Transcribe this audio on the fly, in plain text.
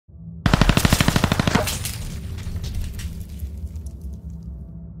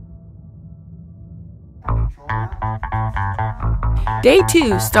Day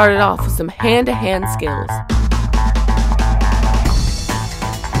 2 started off with some hand-to-hand skills.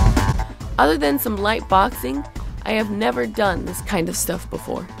 Other than some light boxing, I have never done this kind of stuff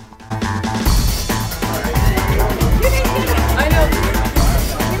before. I know.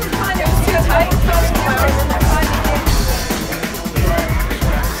 You were kind of too tight.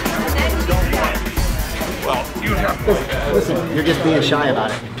 Well, you have to. Listen, you're just being shy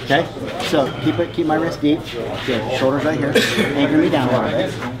about it, okay? So keep my wrist deep. Good. Shoulders right here. Anchor me down a little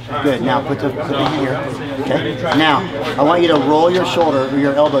bit. Good. Now put the hand here. Okay. Now I want you to roll your shoulder or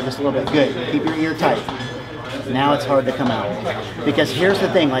your elbow just a little bit. Good. Keep your ear tight. Now it's hard to come out. Because here's the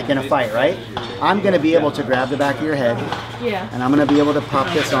thing, like in a fight, right? I'm going to be able to grab the back of your head. Yeah. And I'm going to be able to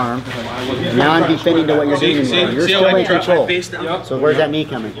pop this arm. Now I'm defending to what you're doing. You're still in control. So where's that knee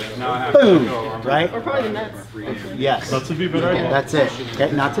coming? Boom! Right? Or probably the nuts. Yes. That's a better idea. That's it.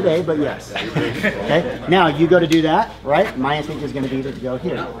 Okay, not today, but yes. Okay. Now you go to do that, right? My instinct is going to be to go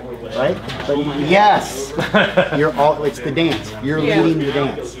here, right? But yes, you're all. It's the dance. You're leading the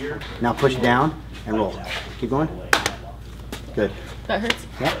dance. Now push down and roll. Keep going. Good. That hurts?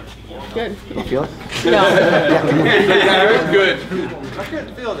 Yeah. Good. You feel it? No. That was good. I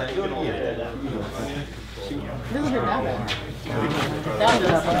couldn't feel that. You know. It doesn't hurt that bad. That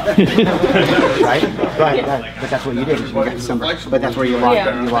does. Right? But that's what you did. You got some, but that's where you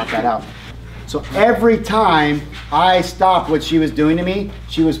locked that out. So every time I stopped what she was doing to me,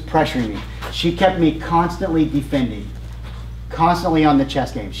 she was pressuring me. She kept me constantly defending, constantly on the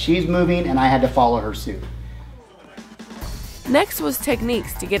chess game. She's moving and I had to follow her suit. Next was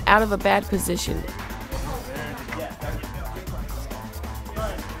techniques to get out of a bad position.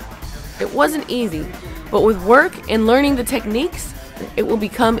 It wasn't easy, but with work and learning the techniques, it will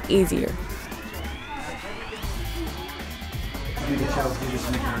become easier.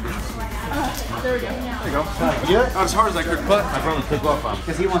 There we go. Not as hard as I could, but I probably took off on.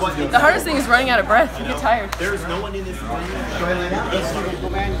 Because he wants to do it. The hardest thing is running out of breath. You get tired. There's no one in this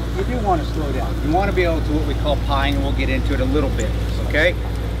room. Man, you do want to slow down. You want to be able to do what we call pieing, and we'll get into it a little bit, okay?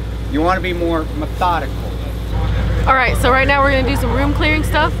 You want to be more methodical. All right, so right now we're gonna do some room clearing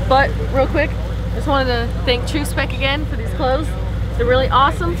stuff, but real quick, just wanted to thank True Spec again for these clothes. They're really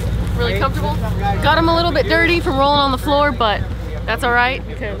awesome, really comfortable. Got them a little bit dirty from rolling on the floor, but that's all right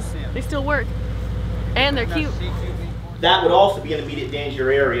because they still work. And they're cute. That would also be an immediate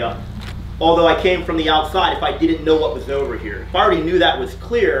danger area. Although I came from the outside, if I didn't know what was over here. If I already knew that was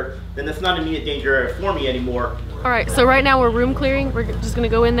clear, then that's not an immediate danger area for me anymore. All right, so right now we're room clearing. We're just gonna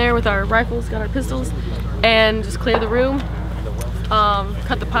go in there with our rifles, got our pistols, and just clear the room.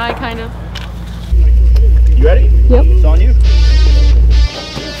 Cut the pie, kind of. You ready? Yep. It's on you.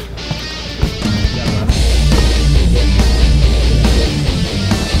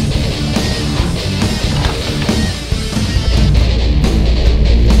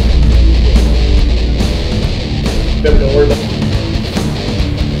 Never don't worry about it.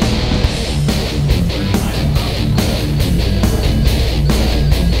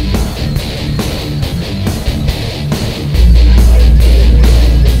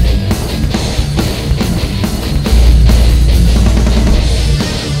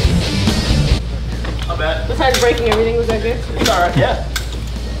 Besides breaking everything, was that good? It's alright, yeah.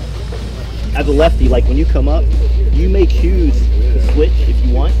 As a lefty, like when you come up, you may choose to switch if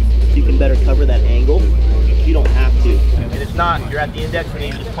you want, so you can better cover that angle. You don't have to. And it's not, you're at the index and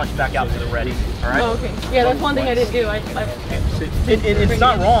you just punch back out to the ready. Alright? Oh, okay. Yeah, that's one thing I didn't do. It's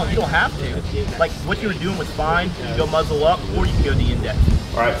not wrong, you don't have to. Like what you were doing was fine. You can go muzzle up or you can go the index.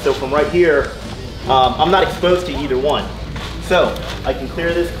 Alright, so from right here, I'm not exposed to either one. So I can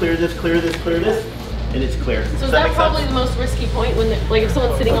clear this, clear this, clear this, clear this, and it's clear. So is that probably the most risky point when, like, if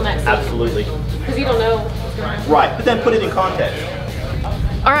someone's sitting on that seat? Absolutely. Because you don't know what's going on. Right, but then put it in context.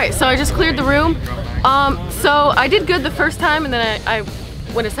 All right, so I just cleared the room. So I did good the first time, and then I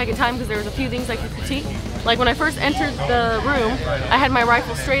went a second time because there was a few things I could critique. Like when I first entered the room, I had my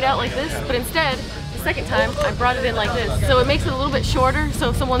rifle straight out like this, but instead, the second time, I brought it in like this. So it makes it a little bit shorter, so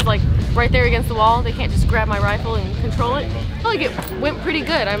if someone's like right there against the wall, they can't just grab my rifle and control it. I feel like it went pretty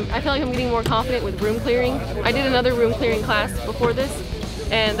good. I feel like I'm getting more confident with room clearing. I did another room clearing class before this,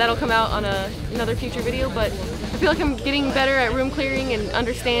 and that'll come out on another future video, but I feel like I'm getting better at room clearing and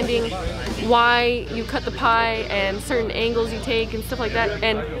understanding why you cut the pie and certain angles you take and stuff like that.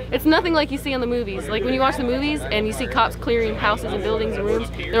 And it's nothing like you see on the movies. Like when you watch the movies and you see cops clearing houses and buildings and rooms,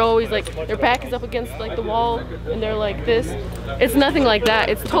 they're always like, their back is up against like the wall and they're like this. It's nothing like that.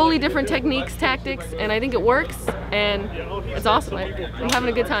 It's totally different techniques, tactics, and I think it works and it's awesome. I'm having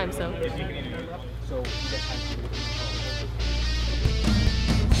a good time, so.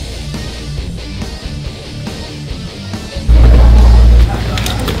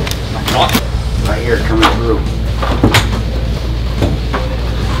 Right here, coming through.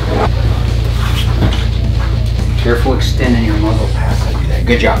 Careful extending your muzzle past like that.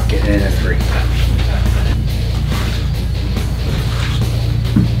 Good job getting in at 3.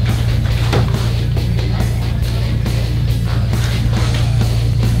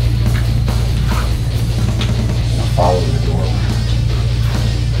 Now follow the door.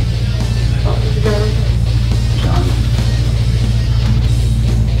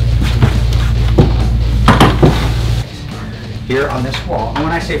 Here on this wall, and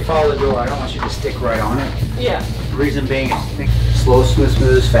when I say follow the door, I don't want you to stick right on it. Yeah. The reason being is slow, smooth,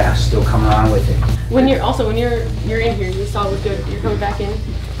 smooth is fast. Still coming around with it. When you're in here, you saw it was good. You're coming back in.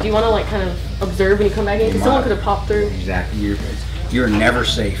 Do you want to like kind of observe when you come back in? Because someone could have popped through. Exactly. You're never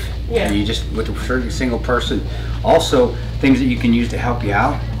safe. Yeah. You just with a certain single person. Also, things that you can use to help you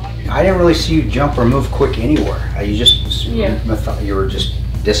out. I didn't really see you jump or move quick anywhere. You just you were just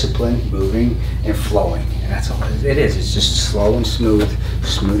disciplined, moving, and flowing. And that's all it is. It's just slow and smooth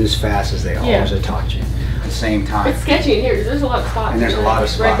as fast as they always have taught you. At the same time. It's sketchy in here because there's a lot of spots. And there's a lot of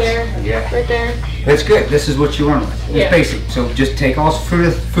spots. Right there. Yeah. Right there. It's good. This is what you run with. It's basic. So just take all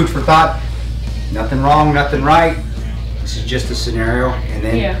food for thought. Nothing wrong, nothing right. This is just a scenario, and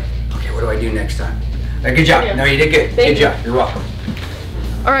then okay, what do I do next time? Good job. No, you did good. Good job. You're welcome.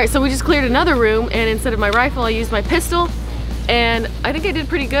 All right, so we just cleared another room, and instead of my rifle, I used my pistol. And I think I did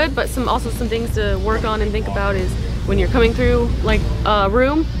pretty good, but also some things to work on and think about is when you're coming through like a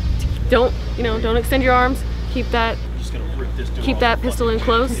room, don't extend your arms. Keep that pistol in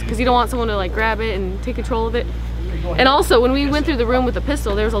close because you don't want someone to like grab it and take control of it. And also when we went through the room with the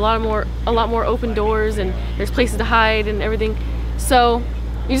pistol, there was a lot more open doors and there's places to hide and everything. So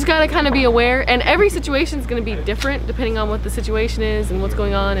you just gotta kind of be aware, and every situation is gonna be different depending on what the situation is and what's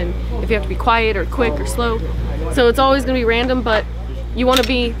going on and if you have to be quiet or quick or slow. So it's always gonna be random, but you wanna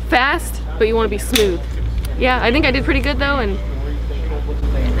be fast, but you wanna be smooth. Yeah, I think I did pretty good though, and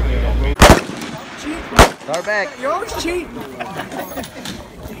Start back. You're always cheating.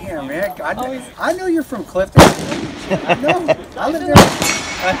 Damn, man. I know you're from Clifton. I know. I live there.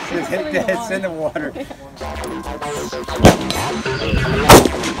 It's in the water.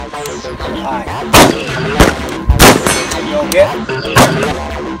 You'll get.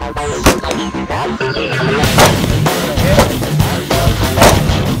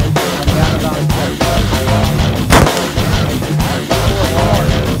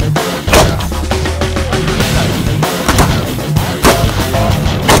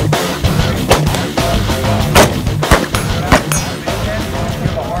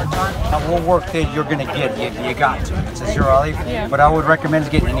 We'll work that you're gonna get. You got to. It's a zero leaf. But I would recommend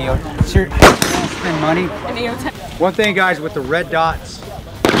getting an EO. Spend money. an EO10. One thing, guys, with the red dots,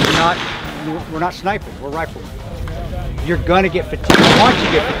 we're not sniping. We're rifling. You're gonna get fatigued. Once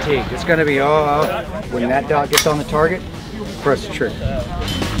you get fatigued, it's gonna be when that dot gets on the target, press the trigger.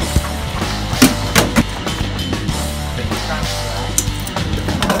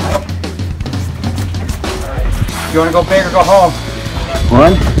 You wanna go big or go home?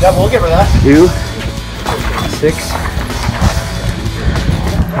 1. Yeah, we'll give her that. 2. 6.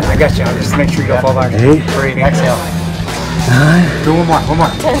 I got you. I'll just make sure you don't fall back. 8. Breathe. Exhale. 9. Do one more.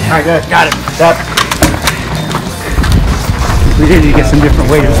 All right, good. Got it. Stop. We need to get some different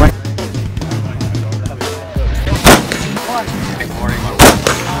weight. 1.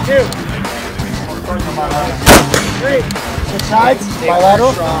 2. 3. Switch sides.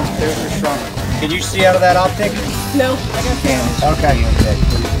 Bilateral. Strong. Can you see out of that optic? No, I got damage. Okay.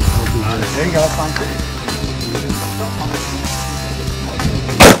 There you go. Fine.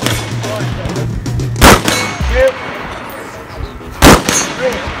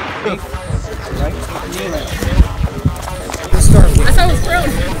 I thought it was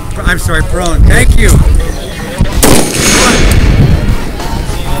prone. I'm sorry, prone. Thank you.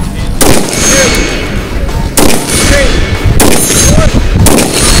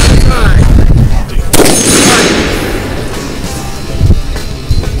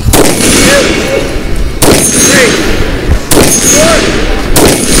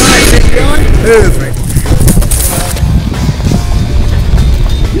 2, 3.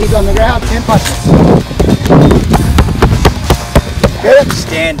 Knees on the ground, 10 punches. Good.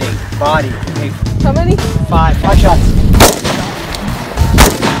 Standing, body. 8. How many? 5 shots.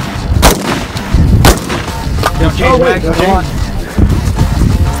 Don't change mags if you want.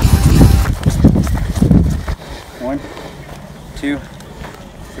 1, 2,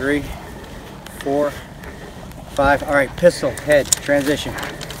 3, 4, 5. All right, pistol, head, transition.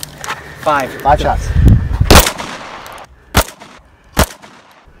 5 shots.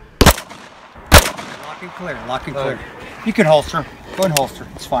 Lock and clear, lock and clear. You can holster. Go and holster,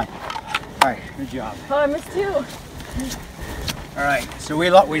 it's fine. All right, good job. Oh, I missed two. All right, so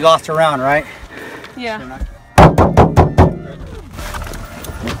we lost a round, right? Yeah. So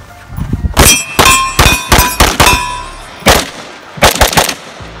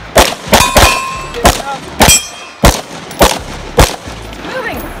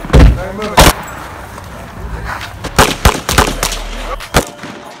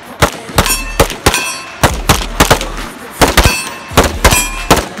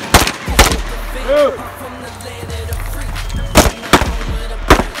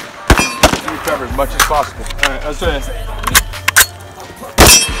Cover as much as possible. All right, that's it.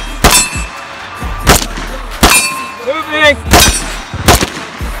 Moving.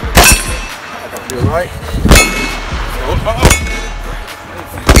 Feel right.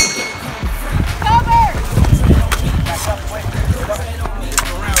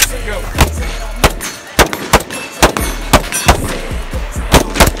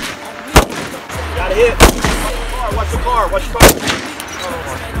 Gotta hit. Watch the car. Watch the car.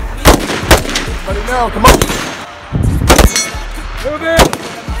 Let it know. Come on. Move it.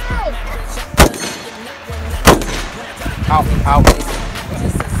 Out. Out.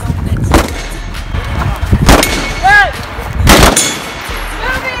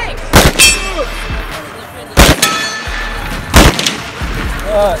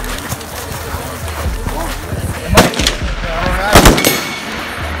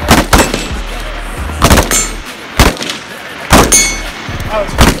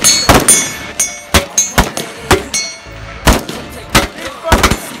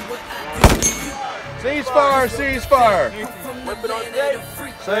 Ceasefire, ceasefire. Whip it on safe.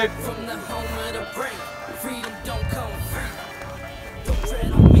 Safe.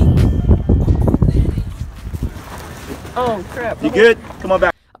 Oh crap. You good? Come on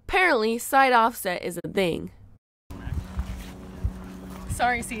back. Apparently, side offset is a thing.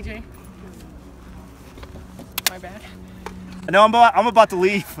 Sorry, CJ. My bad. No, I'm about to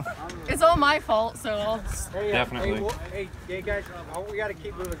leave. It's all my fault, so I'll just... Definitely. Hey guys, we got to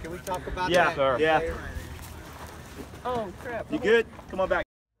keep moving. Can we talk about Yeah, that? sir. Yeah. Oh crap. You good? Come on back.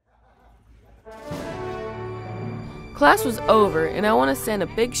 Class was over, and I want to send a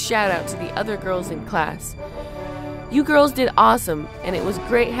big shout out to the other girls in class. You girls did awesome, and it was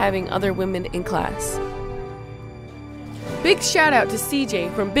great having other women in class. Big shout out to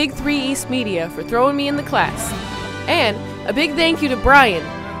CJ from Big 3 East Media for throwing me in the class. And a big thank you to Brian.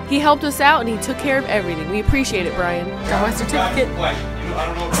 He helped us out and he took care of everything. We appreciate it, Brian. Got my certificate.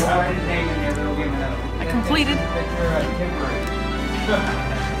 I completed.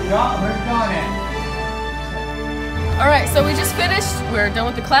 Alright, so we just finished. We're done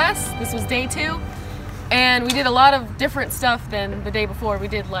with the class. This was day 2. And we did a lot of different stuff than the day before. We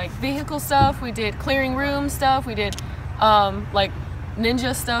did like vehicle stuff, we did clearing room stuff, we did like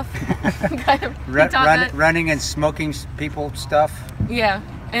ninja stuff. Kind of running and smoking people stuff. Yeah,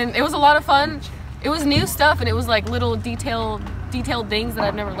 and it was a lot of fun. It was new stuff and it was like little detailed things that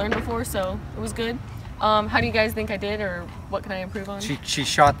I've never learned before, so it was good. How do you guys think I did, or what can I improve on? She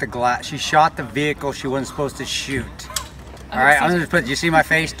shot the glass. She shot the vehicle she wasn't supposed to shoot. All right, I'm just put. You see my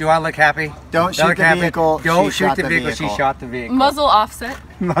face? Do I look happy? Don't shoot the vehicle. Don't shoot the vehicle. She shot the vehicle. Muzzle offset.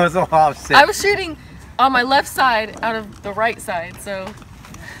 Muzzle offset. I was shooting on my left side out of the right side, so.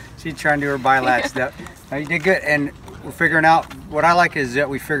 She's trying to do her bilats. No, you did good, and we're figuring out. What I like is that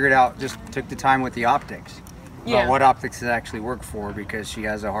we figured out. Just took the time with the optics. Yeah. What optics it actually work for, because she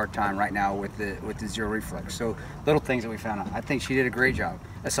has a hard time right now with the zero reflex. So little things that we found out. I think she did a great job.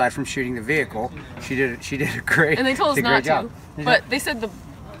 Aside from shooting the vehicle, she did a great. And they told us not to, job. but they said the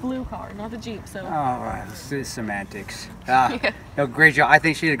blue car, not the Jeep. So. Oh, it's semantics. Yeah. No, great job. I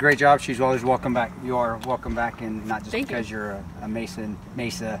think she did a great job. She's always welcome back. You are welcome back, and not just because you're a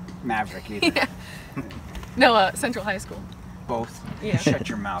Mesa Maverick either. Yeah. No, Central High School. Both. Yeah. Shut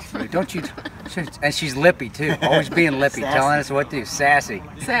your mouth. Really. Don't you? And she's lippy too. Always being lippy, telling us what to do. Sassy.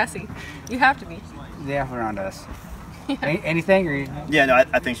 Sassy. You have to be. Yeah, around us. Yeah. Anything? Or Yeah, no,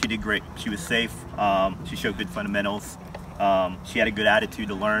 I think she did great. She was safe. She showed good fundamentals. She had a good attitude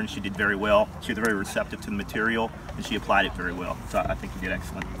to learn. She did very well. She was very receptive to the material, and she applied it very well. So I think you did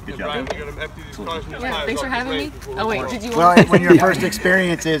excellent. Good job. Yeah, thanks for having me. Oh wait, did you? Well, when your first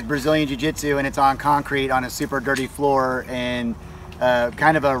experience is Brazilian Jiu-Jitsu and it's on concrete on a super dirty floor and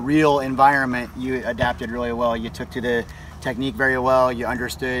kind of a real environment, you adapted really well. You took to the technique very well. You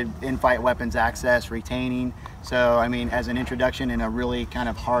understood in-fight weapons access, retaining. So, I mean, as an introduction in a really kind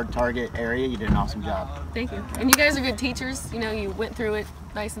of hard target area, you did an awesome job. Thank you. And you guys are good teachers. You know, you went through it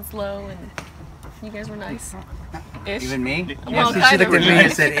nice and slow, and You guys were nice. Ish. Even me? Well, She kind looked of. at me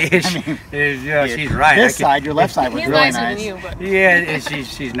and said, "Ish." Yeah, she's right. This side, your left side was He's really nicer nice. than you, but Yeah,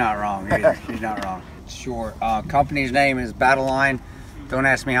 she's not wrong either. She's not wrong. Sure. Company's name is Battleline. Don't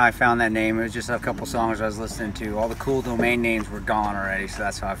ask me how I found that name. It was just a couple songs I was listening to. All the cool domain names were gone already, so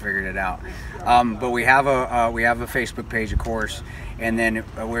that's how I figured it out. But we have a Facebook page, of course, and then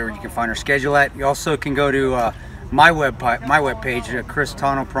where you can find our schedule at. You also can go to my web page,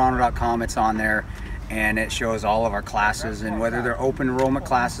 KrisTantoParonto.com. It's on there, and it shows all of our classes, and whether they're open enrollment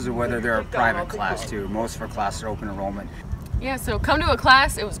classes or whether they're a private class too. Most of our classes are open enrollment. yeah, so come to a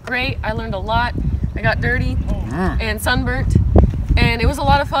class. It was great. I learned a lot. I got dirty and sunburnt, and it was a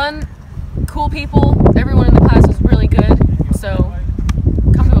lot of fun. Cool people. Everyone in the class was really good. So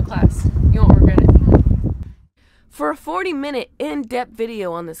come to a class. You won't regret it. For a 40-minute in-depth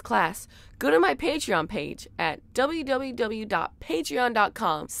video on this class, go to my Patreon page at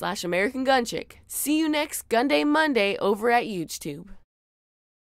www.patreon.com/AmericanGunChick. See you next Gun Day Monday over at YouTube.